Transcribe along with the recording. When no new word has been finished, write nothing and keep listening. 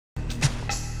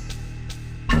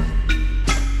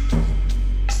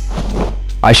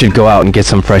I should go out and get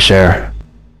some fresh air.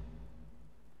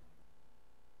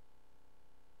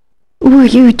 Were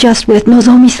you just with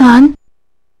Nozomi-san?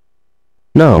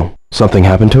 No. Something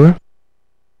happened to her?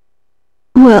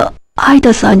 Well,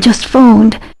 Ida-san just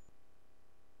phoned.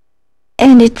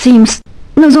 And it seems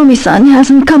Nozomi-san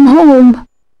hasn't come home.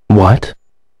 What?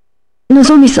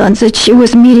 Nozomi-san said she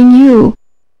was meeting you.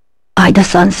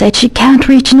 Ida-san said she can't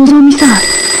reach Nozomi-san.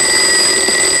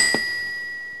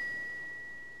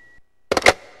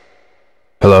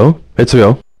 Hello? It's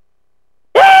Ryo.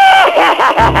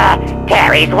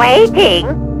 Terry's waiting.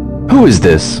 Who is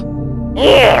this?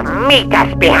 Here, meet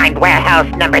us behind warehouse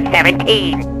number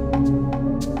 17.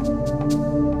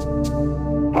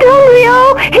 Don't,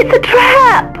 Ryo! It's a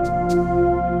trap!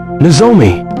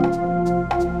 Nozomi!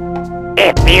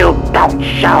 If you don't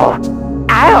show,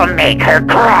 I'll make her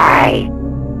cry.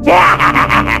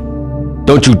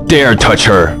 Don't you dare touch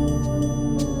her!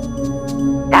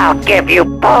 I'll give you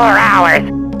 4 hours,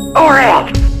 or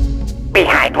else.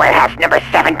 Behind warehouse number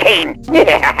 17.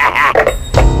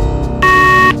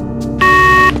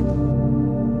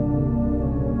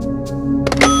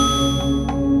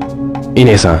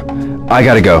 Ine-san, I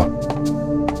gotta go.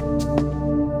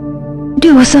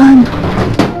 Duo-san.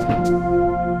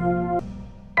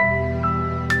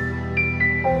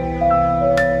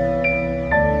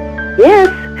 Yes,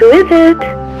 who is it?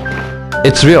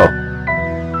 It's Ryo.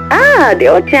 Ah,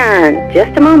 Ryo-chan.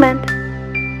 Just a moment.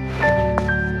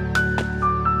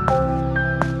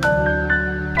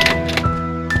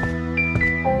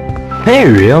 Hey,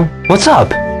 Ryo. What's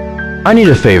up? I need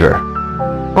a favor.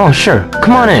 Oh, sure.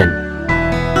 Come on in.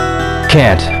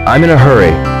 Can't. I'm in a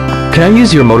hurry. Can I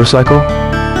use your motorcycle?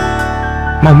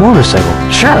 My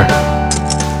motorcycle? Sure.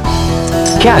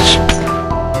 Catch.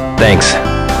 Thanks.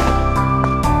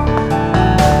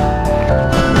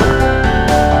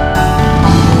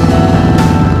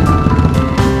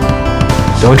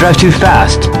 Don't drive too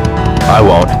fast. I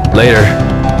won't. Later.